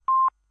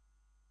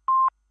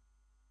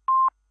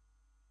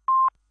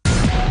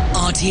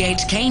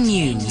RTHK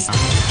News.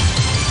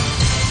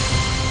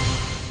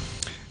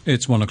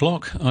 It's 1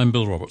 o'clock. I'm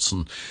Bill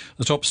Robertson.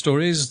 The top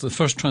stories: the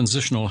first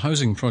transitional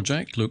housing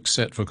project looks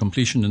set for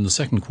completion in the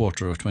second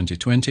quarter of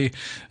 2020.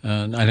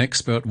 An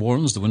expert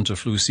warns the winter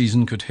flu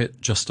season could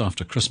hit just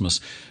after Christmas,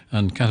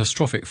 and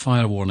catastrophic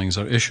fire warnings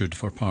are issued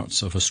for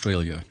parts of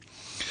Australia.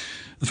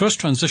 The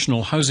first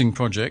transitional housing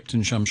project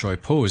in Sham Shui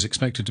Po is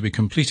expected to be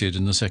completed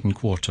in the second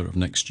quarter of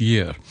next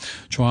year.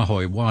 Chua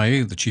Hoi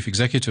Wai, the Chief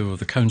Executive of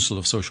the Council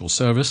of Social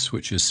Service,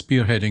 which is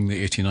spearheading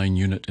the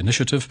 89-unit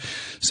initiative,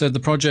 said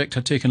the project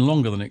had taken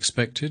longer than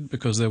expected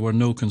because there were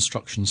no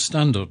construction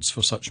standards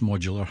for such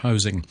modular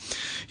housing.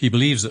 He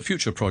believes that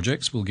future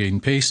projects will gain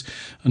pace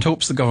and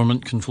hopes the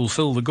government can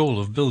fulfil the goal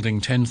of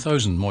building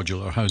 10,000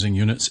 modular housing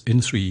units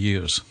in 3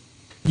 years.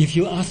 If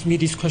you ask me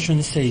this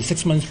question, say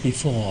 6 months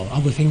before, I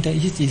would think that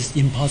it is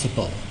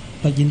impossible.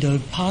 But in the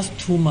past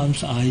 2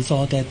 months, I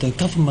saw that the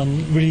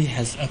government really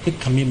has a big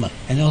commitment.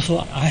 And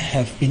also, I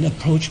have been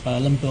approached by a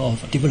number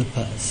of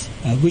developers,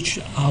 which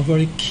are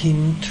very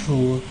keen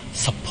to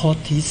support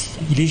this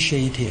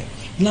initiative.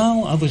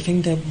 Now, I would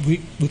think that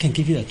we can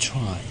give it a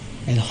try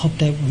and hope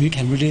that we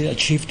can really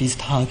achieve this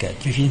target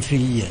within 3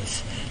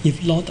 years.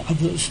 If not, I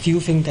would still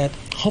think that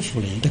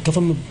hopefully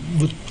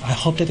I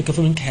hope that the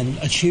government can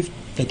achieve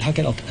the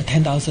target of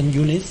 10,000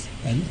 units.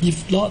 And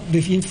if not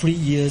within 3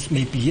 years,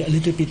 maybe a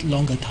little bit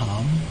longer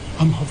time,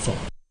 I'm hopeful.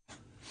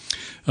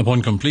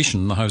 Upon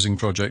completion, the housing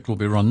project will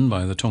be run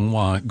by the Tung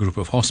Wah Group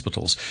of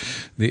Hospitals.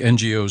 The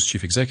NGO's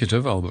chief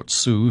executive, Albert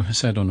Su,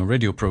 said on a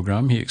radio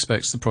programme he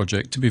expects the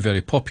project to be very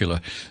popular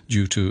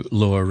due to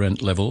lower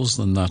rent levels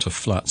than that of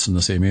flats in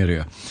the same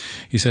area.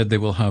 He said they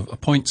will have a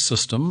points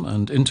system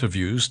and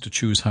interviews to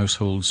choose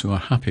households who are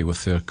happy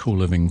with their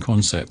co-living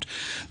concept.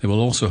 They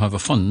will also have a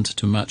fund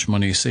to match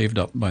money saved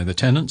up by the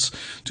tenants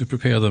to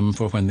prepare them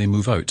for when they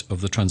move out of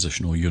the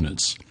transitional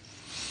units.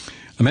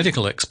 A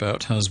medical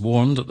expert has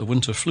warned that the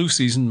winter flu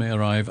season may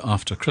arrive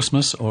after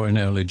Christmas or in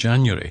early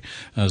January,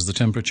 as the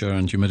temperature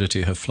and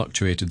humidity have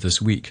fluctuated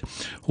this week.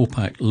 Ho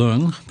Pak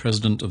Leung,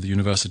 president of the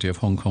University of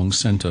Hong Kong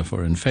Centre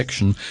for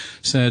Infection,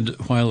 said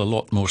while a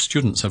lot more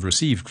students have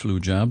received flu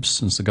jabs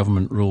since the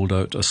government rolled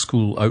out a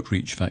school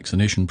outreach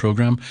vaccination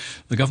programme,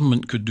 the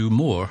government could do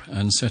more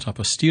and set up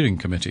a steering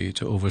committee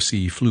to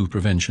oversee flu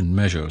prevention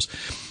measures.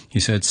 He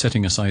said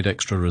setting aside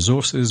extra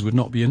resources would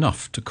not be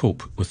enough to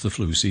cope with the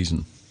flu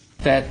season.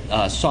 That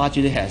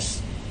strategy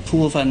has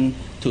proven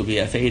to be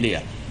a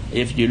failure.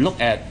 If you look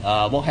at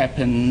what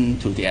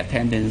happened to the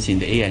attendance in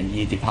the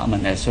A&E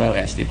department as well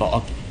as the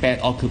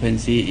bed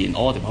occupancy in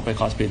all the public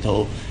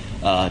hospitals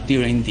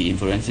during the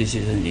influenza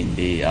season in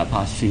the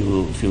past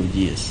few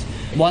years,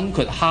 one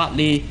could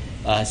hardly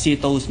see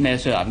those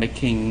measures are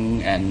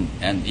making an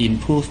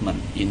improvement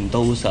in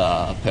those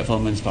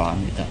performance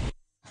parameters.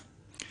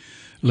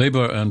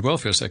 Labour and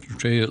Welfare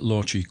Secretary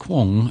Law Chi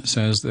Kwong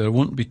says there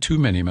won't be too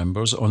many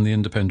members on the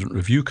Independent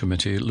Review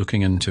Committee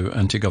looking into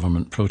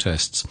anti-government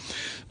protests.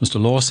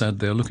 Mr. Law said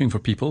they're looking for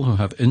people who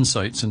have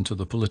insights into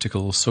the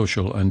political,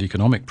 social and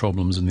economic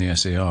problems in the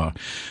SAR.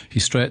 He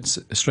stressed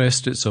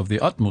it's of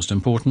the utmost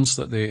importance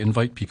that they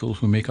invite people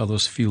who make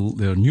others feel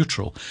they're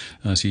neutral,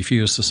 as he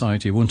fears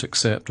society won't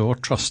accept or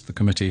trust the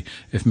committee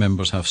if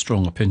members have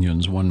strong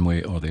opinions one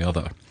way or the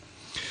other.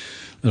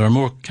 There are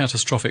more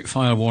catastrophic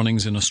fire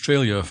warnings in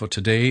Australia for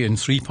today in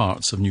 3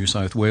 parts of New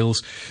South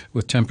Wales,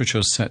 with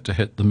temperatures set to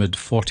hit the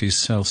mid-40s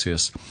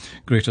Celsius.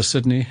 Greater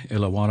Sydney,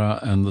 Illawarra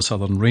and the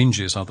Southern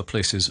Ranges are the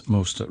places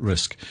most at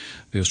risk.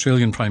 The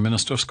Australian Prime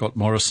Minister, Scott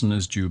Morrison,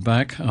 is due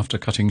back after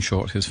cutting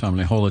short his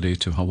family holiday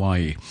to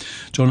Hawaii.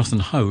 Jonathan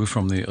Howe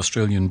from the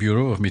Australian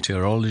Bureau of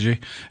Meteorology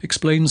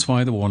explains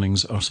why the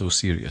warnings are so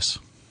serious.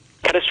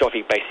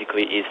 Catastrophic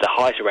basically is the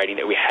highest rating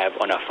that we have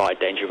on our fire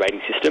danger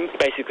rating system. It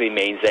basically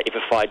means that if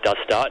a fire does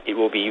start, it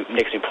will be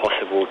next to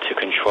impossible to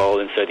control,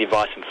 and so the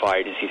advice from fire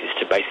agencies is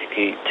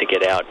to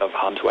get out of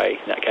harm's way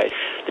in that case.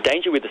 The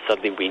danger with the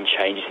southerly wind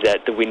change is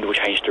that the wind will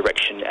change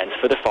direction, and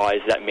for the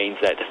fires that means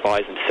that the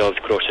fires themselves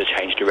could also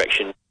change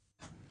direction.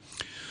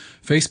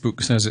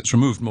 Facebook says it's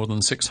removed more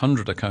than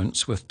 600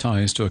 accounts with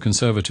ties to a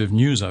conservative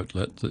news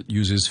outlet that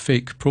uses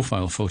fake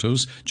profile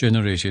photos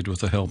generated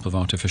with the help of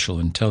artificial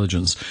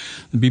intelligence.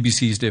 The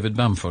BBC's David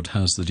Bamford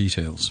has the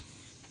details.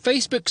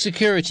 Facebook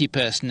security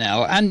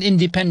personnel and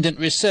independent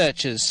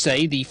researchers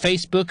say the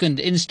Facebook and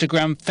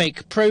Instagram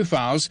fake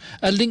profiles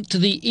are linked to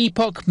the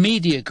Epoch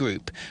Media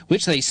Group,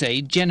 which they say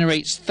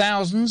generates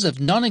thousands of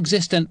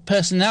non-existent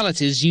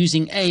personalities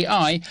using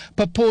AI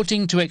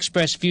purporting to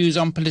express views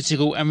on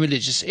political and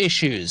religious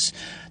issues.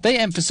 They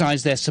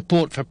emphasise their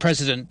support for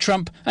President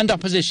Trump and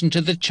opposition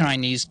to the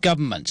Chinese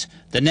government.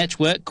 The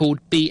network, called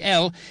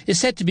BL, is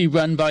said to be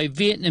run by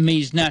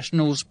Vietnamese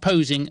nationals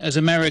posing as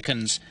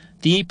Americans.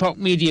 The Epoch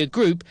Media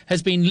Group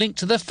has been linked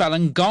to the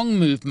Falun Gong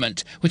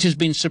movement, which has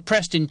been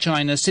suppressed in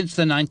China since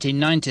the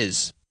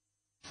 1990s.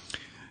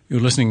 You're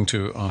listening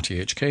to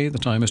RTHK. The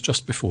time is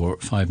just before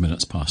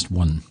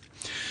 1:05.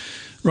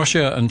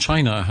 Russia and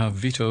China have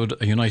vetoed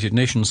a United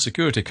Nations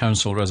Security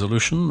Council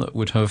resolution that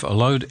would have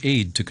allowed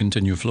aid to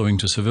continue flowing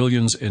to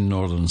civilians in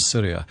northern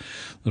Syria.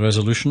 The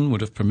resolution would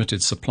have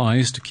permitted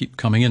supplies to keep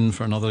coming in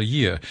for another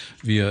year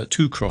via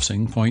 2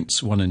 crossing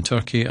points, one in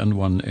Turkey and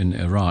one in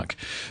Iraq.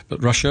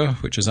 But Russia,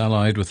 which is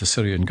allied with the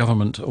Syrian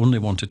government, only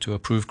wanted to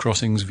approve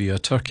crossings via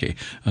Turkey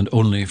and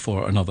only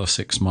for another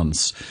 6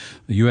 months.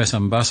 The US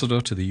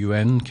ambassador to the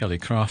UN, Kelly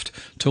Craft,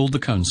 told the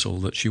Council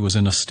that she was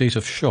in a state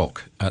of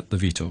shock at the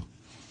veto.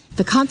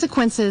 The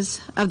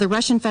consequences of the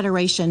Russian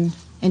Federation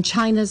and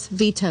China's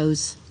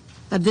vetoes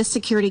of this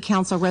Security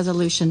Council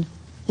resolution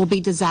will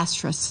be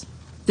disastrous.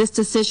 This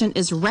decision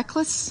is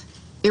reckless,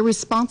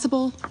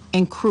 irresponsible,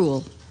 and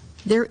cruel.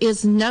 There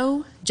is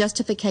no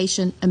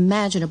justification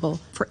imaginable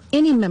for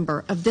any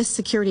member of this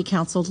Security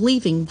Council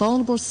leaving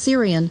vulnerable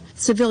Syrian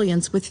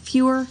civilians with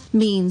fewer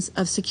means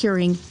of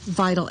securing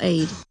vital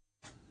aid.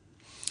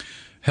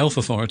 Health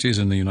authorities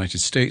in the United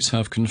States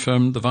have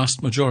confirmed the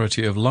vast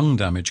majority of lung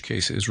damage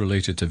cases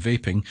related to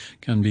vaping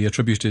can be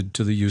attributed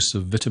to the use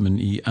of vitamin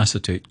E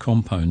acetate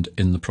compound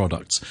in the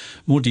products.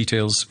 More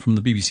details from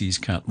the BBC's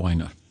Kat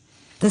Weiner.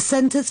 The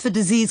Centres for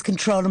Disease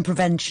Control and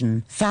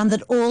Prevention found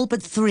that all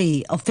but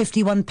 3 of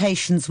 51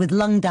 patients with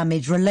lung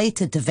damage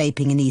related to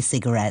vaping and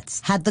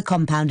e-cigarettes had the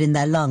compound in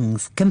their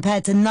lungs,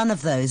 compared to none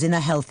of those in a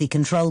healthy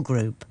control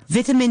group.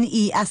 Vitamin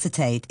E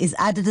acetate is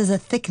added as a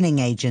thickening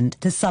agent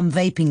to some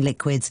vaping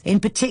liquids, in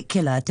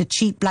particular to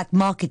cheap black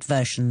market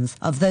versions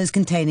of those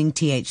containing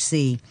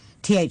THC.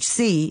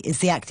 THC is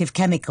the active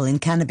chemical in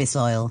cannabis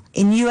oil.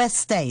 In US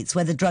states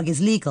where the drug is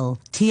legal,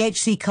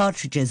 THC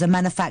cartridges are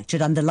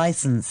manufactured under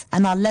license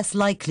and are less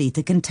likely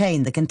to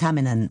contain the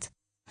contaminant.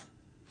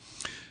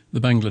 The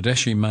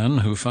Bangladeshi man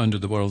who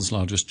founded the world's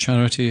largest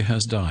charity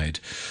has died.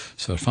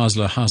 Sir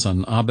Fazla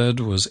Hasan Abed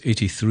was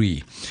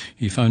 83.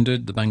 He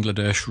founded the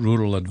Bangladesh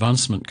Rural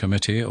Advancement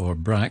Committee, or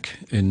BRAC,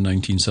 in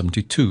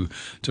 1972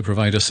 to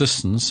provide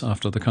assistance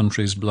after the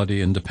country's bloody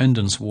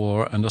independence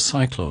war and a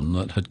cyclone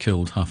that had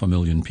killed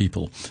 500,000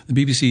 people.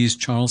 The BBC's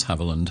Charles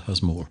Haviland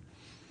has more.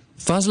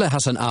 Fazla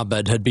Hasan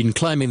Abed had been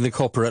climbing the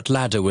corporate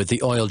ladder with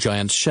the oil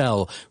giant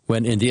Shell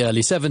when in the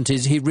early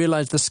 70s he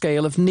realised the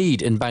scale of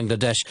need in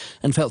Bangladesh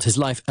and felt his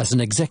life as an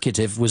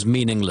executive was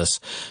meaningless.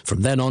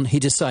 From then on, he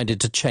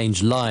decided to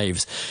change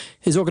lives.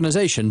 His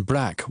organisation,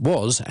 BRAC,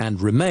 was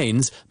and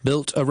remains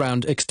built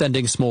around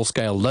extending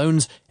small-scale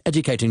loans,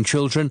 educating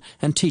children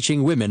and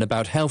teaching women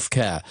about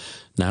healthcare.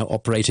 Now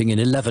operating in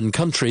 11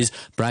 countries,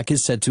 BRAC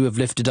is said to have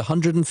lifted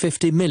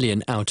 150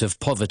 million out of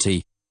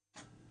poverty.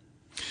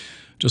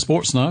 To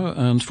sports now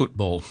and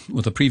football.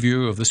 With a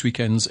preview of this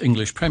weekend's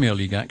English Premier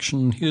League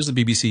action, here's the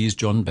BBC's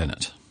John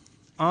Bennett.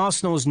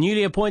 Arsenal's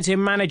newly appointed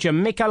manager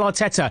Mikel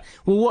Arteta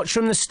will watch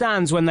from the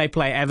stands when they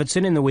play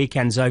Everton in the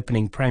weekend's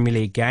opening Premier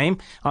League game.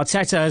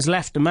 Arteta has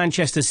left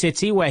Manchester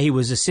City, where he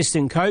was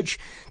assistant coach,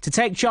 to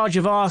take charge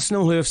of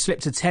Arsenal, who have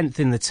slipped to 10th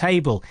in the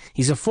table.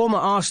 He's a former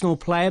Arsenal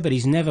player, but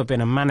he's never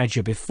been a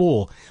manager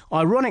before.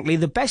 Ironically,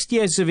 the best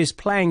years of his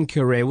playing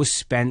career was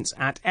spent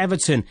at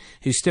Everton,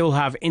 who still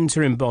have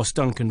interim boss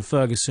Duncan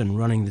Ferguson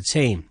running the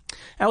team.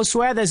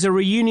 Elsewhere, there's a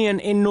reunion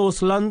in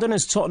North London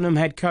as Tottenham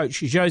head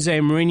coach Jose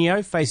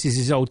Mourinho faces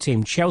his old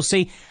team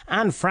Chelsea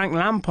and Frank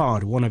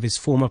Lampard, one of his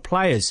former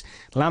players.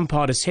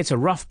 Lampard has hit a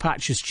rough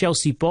patch as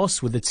Chelsea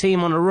boss, with the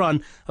team on a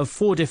run of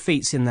 4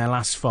 defeats in their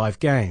last 5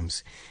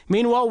 games.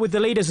 Meanwhile, with the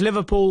leaders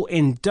Liverpool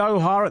in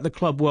Doha at the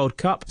Club World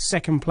Cup,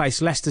 second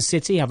place Leicester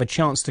City have a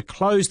chance to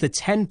close the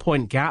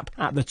 10-point gap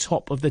at the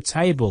top of the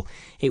table.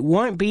 It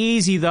won't be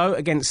easy, though,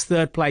 against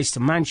third place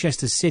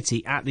Manchester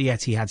City at the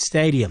Etihad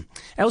Stadium.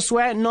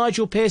 Elsewhere,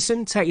 Nigel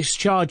Pearson takes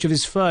charge of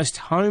his first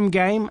home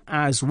game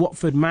as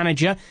Watford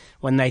manager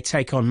when they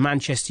take on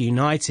Manchester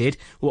United.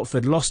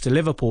 Watford lost to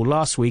Liverpool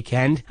last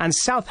weekend, and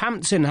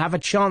Southampton have a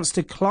chance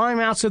to climb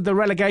out of the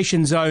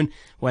relegation zone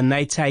when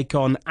they take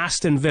on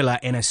Aston Villa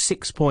in a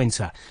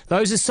 6-pointer.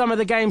 Those are some of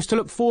the games to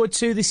look forward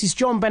to. This is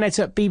John Bennett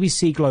at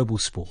BBC Global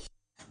Sport.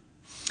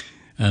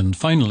 And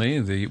finally,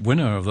 the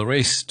winner of the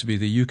race to be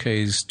the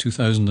UK's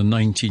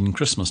 2019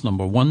 Christmas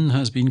 #1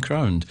 has been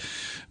crowned.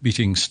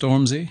 Beating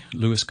Stormzy,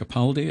 Lewis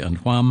Capaldi and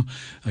Wham,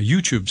 a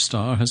YouTube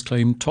star has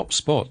claimed top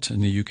spot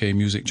in the UK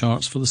music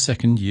charts for the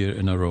 2nd year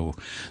in a row.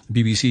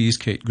 The BBC's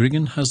Kate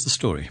Griggin has the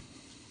story.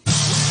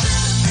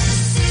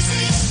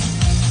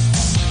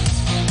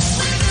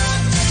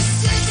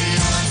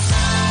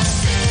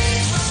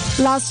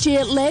 Last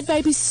year, Lad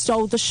Baby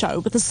stole the show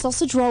with a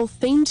sausage roll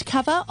themed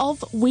cover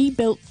of We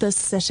Built This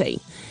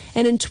City.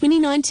 And in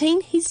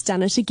 2019, he's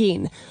done it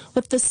again,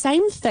 with the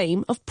same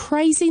theme of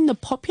praising the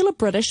popular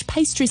British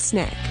pastry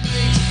snack.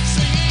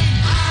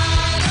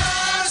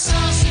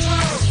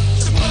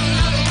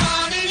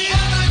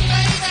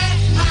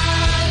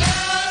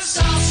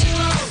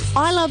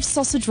 I Love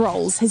Sausage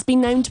Rolls has been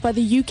named by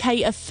the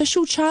UK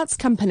official charts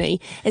company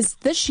as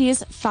this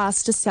year's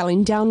fastest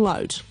selling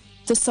download.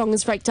 The song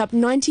has raked up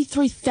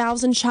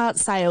 93,000 chart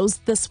sales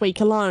this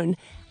week alone,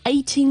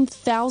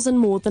 18,000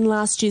 more than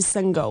last year's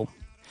single.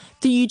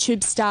 The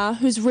YouTube star,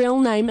 whose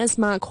real name is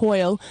Mark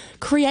Hoyle,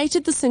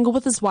 created the single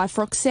with his wife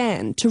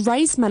Roxanne to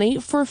raise money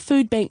for a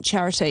food bank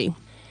charity.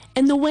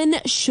 And the win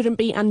shouldn't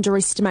be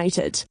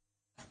underestimated.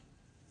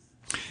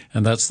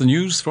 And that's the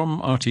news from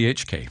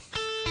RTHK.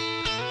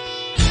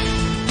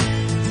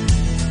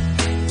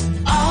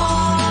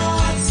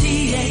 RTHK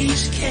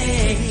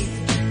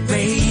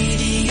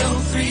Radio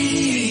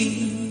 3.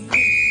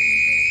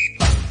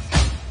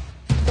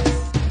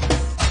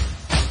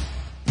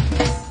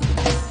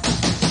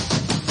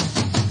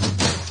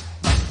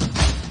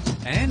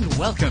 And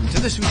welcome to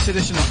this week's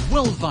edition of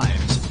World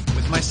Vibes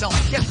with myself,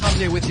 Pierre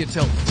Tremblay, with you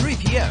till 3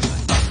 p.m.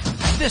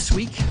 This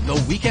week,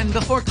 the weekend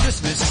before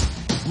Christmas,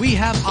 we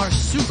have our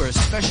super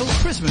special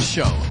Christmas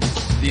show.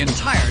 The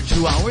entire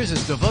 2 hours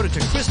is devoted to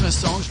Christmas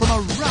songs from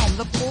around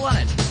the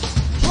planet.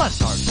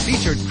 Plus our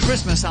featured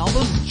Christmas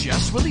album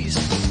just released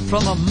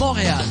from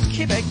Montreal,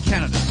 Quebec,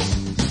 Canada.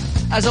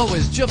 As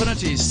always,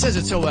 Giovanotti says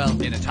it so well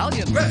in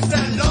Italian.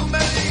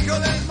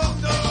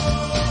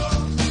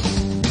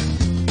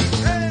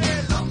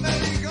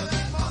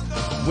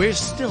 We're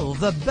still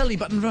the belly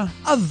button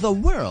of the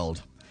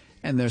world.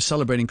 And they're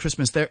celebrating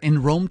Christmas there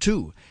in Rome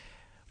too.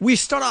 We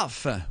start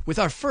off with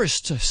our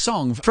first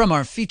song from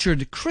our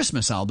featured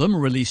Christmas album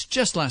released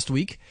just last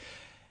week.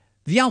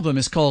 The album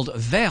is called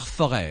Vert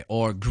Forêt,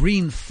 or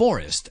Green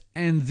Forest,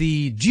 and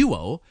the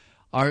duo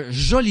are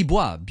Joli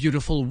Bois,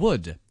 Beautiful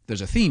Wood. There's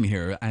a theme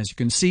here, as you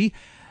can see.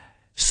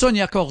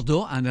 Sonia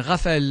Cordeau and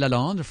Raphaël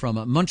Lalande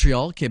from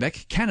Montreal,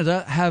 Quebec,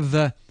 Canada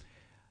have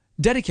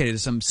dedicated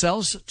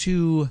themselves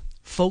to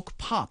folk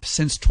pop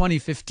since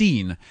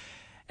 2015.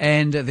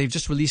 And they've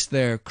just released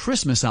their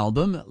Christmas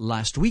album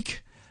last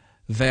week,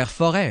 Vert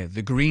Forêt,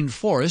 the Green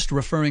Forest,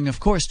 referring, of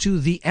course, to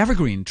the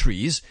evergreen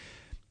trees,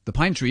 the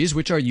pine trees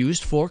which are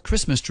used for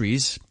Christmas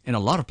trees in a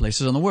lot of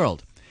places in the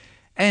world.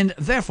 And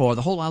therefore,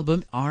 the whole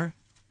album are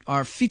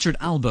our featured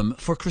album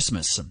for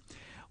Christmas.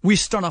 We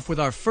start off with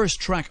our first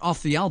track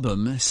off the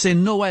album, C'est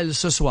Noël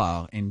ce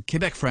soir, in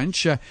Quebec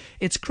French,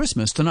 it's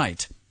Christmas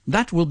tonight.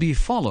 That will be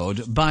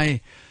followed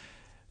by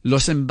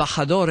Los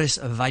Embajadores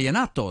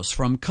Vallenatos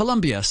from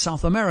Colombia,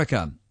 South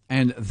America,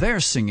 and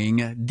they're singing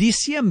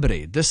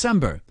Diciembre,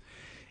 December.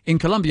 In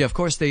Colombia, of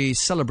course, they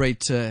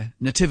celebrate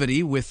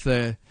Nativity with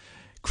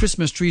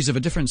Christmas trees of a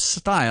different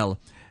style.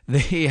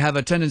 They have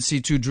a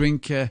tendency to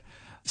drink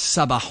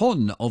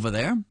sabajón over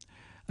there,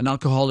 an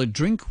alcoholic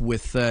drink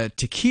with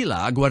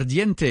tequila,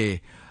 aguardiente,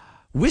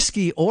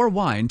 whiskey or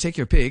wine, take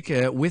your pick,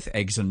 with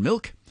eggs and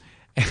milk.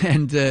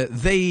 And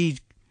they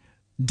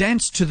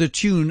dance to the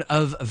tune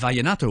of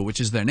Vallenato,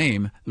 which is their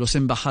name, Los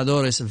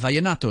Embajadores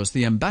Vallenatos,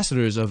 the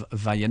ambassadors of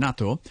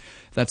Vallenato.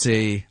 That's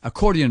a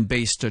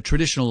accordion-based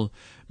traditional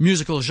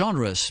musical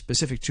genre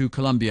specific to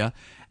Colombia,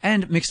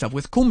 and mixed up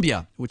with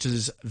cumbia, which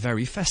is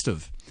very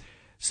festive.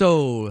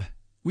 So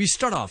we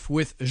start off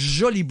with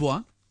Joli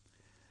Bois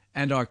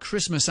and our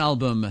Christmas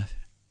album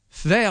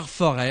Vert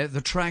Forêt,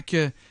 the track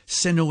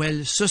C'est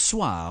Noël ce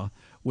soir,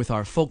 with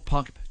our folk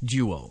pop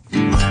duo.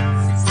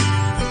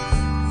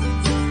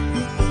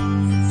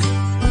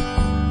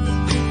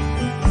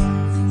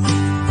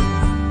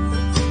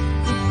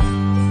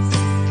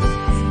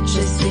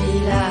 Je suis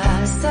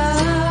la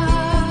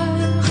star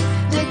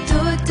de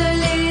toutes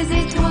les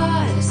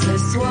étoiles ce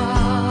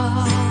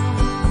soir.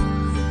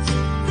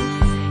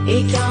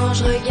 Et quand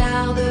je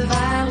regarde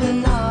vers le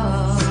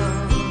nord,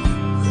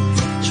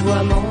 je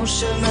vois mon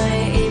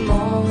chemin et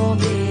mon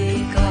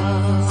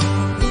décor.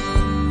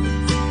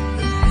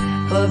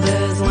 Pas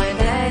besoin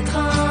d'être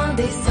en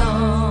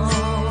décembre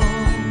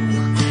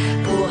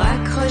pour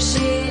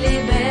accrocher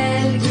les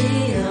belles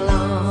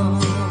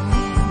guirlandes.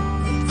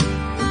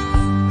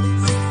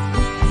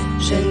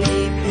 Je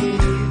n'ai plus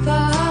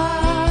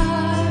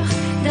peur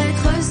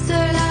d'être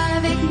seule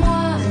avec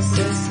moi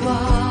ce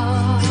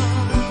soir.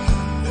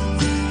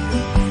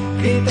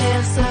 Plus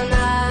personne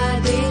à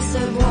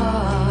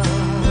décevoir.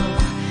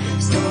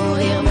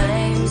 Sourire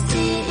même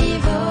s'il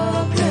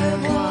va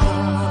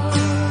pleuvoir.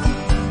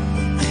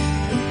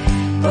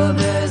 Pas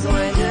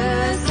besoin de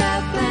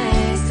sapin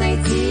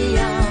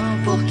scintillant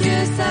pour que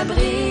ça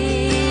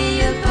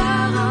brille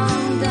par en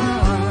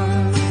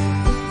dedans.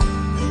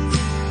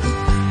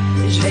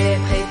 Je vais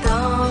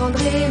prétendre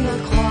et me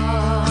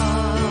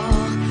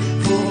croire.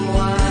 Pour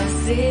moi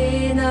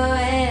c'est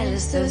Noël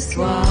ce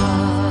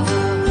soir.